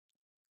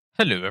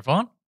Hello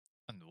everyone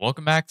and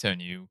welcome back to a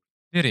new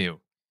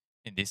video.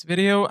 In this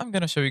video, I'm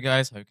going to show you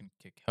guys how you can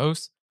kick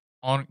hosts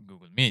on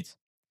Google Meet.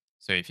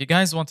 So if you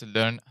guys want to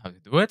learn how to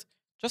do it,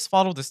 just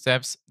follow the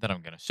steps that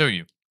I'm going to show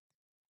you.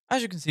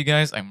 As you can see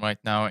guys, I'm right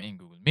now in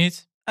Google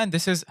Meet and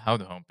this is how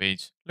the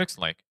homepage looks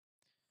like.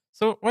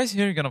 So right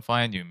here, you're going to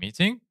find your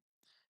meeting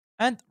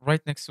and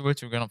right next to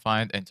it, you're going to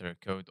find enter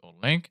code or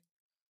link.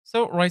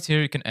 So right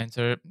here, you can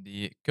enter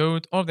the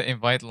code or the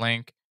invite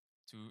link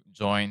to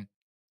join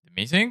the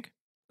meeting.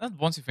 And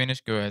once you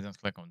finish, go ahead and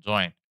click on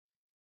join.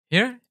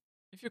 Here,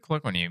 if you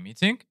click on new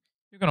meeting,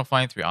 you're going to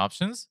find three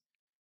options: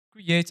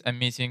 create a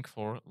meeting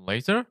for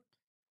later,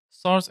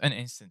 start an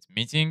instant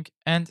meeting,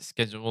 and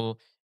schedule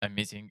a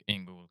meeting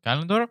in Google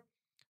Calendar.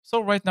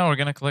 So right now, we're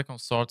going to click on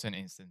start an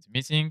instant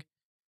meeting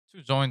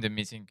to join the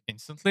meeting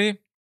instantly.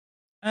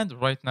 And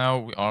right now,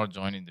 we are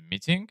joining the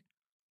meeting.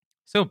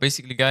 So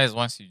basically, guys,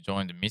 once you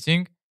join the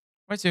meeting,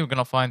 right here, you're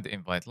gonna find the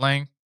invite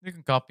link. You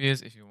can copy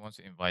it if you want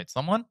to invite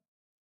someone.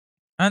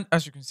 And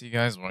as you can see,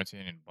 guys, right here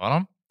in the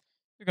bottom,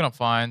 you're gonna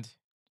find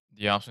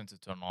the option to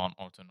turn on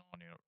or turn on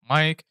your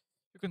mic.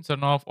 You can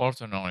turn off or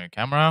turn on your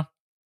camera.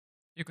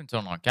 You can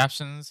turn on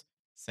captions,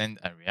 send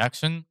a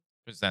reaction,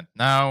 present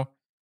now,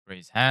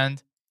 raise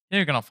hand. Here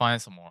you're gonna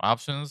find some more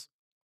options,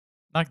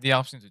 like the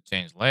option to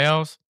change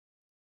layouts.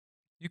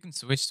 You can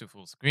switch to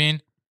full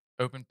screen,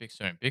 open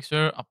picture in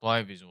picture,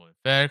 apply visual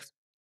effects,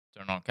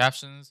 turn on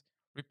captions,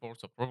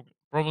 report a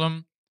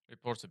problem,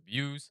 report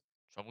abuse,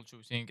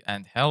 troubleshooting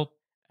and help,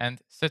 and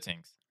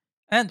settings.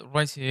 And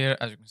right here,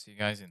 as you can see,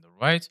 guys, in the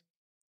right,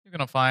 you're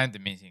gonna find the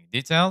meeting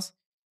details.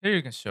 Here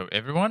you can show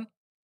everyone.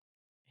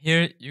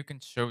 Here you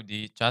can show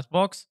the chat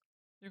box.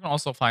 You can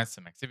also find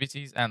some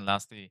activities, and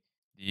lastly,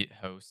 the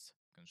host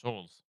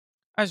controls.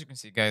 As you can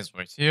see, guys,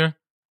 right here,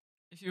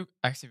 if you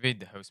activate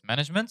the host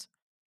management,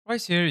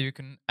 right here you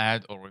can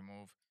add or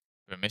remove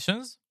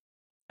permissions.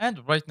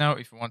 And right now,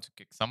 if you want to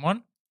kick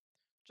someone,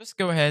 just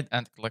go ahead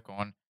and click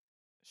on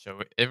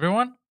show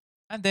everyone.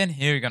 And then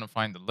here you're going to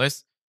find the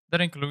list that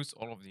includes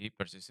all of the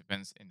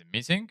participants in the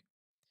meeting.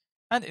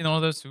 And in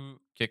order to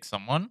kick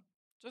someone,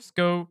 just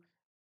go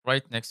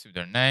right next to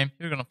their name.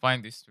 You're going to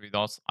find this three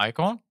dots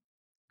icon.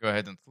 Go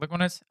ahead and click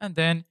on it. And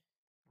then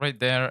right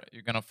there,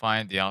 you're going to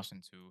find the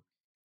option to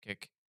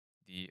kick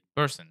the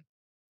person.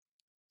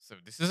 So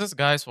this is it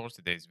guys for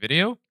today's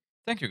video.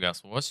 Thank you guys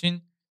for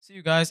watching. See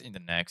you guys in the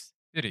next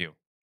video.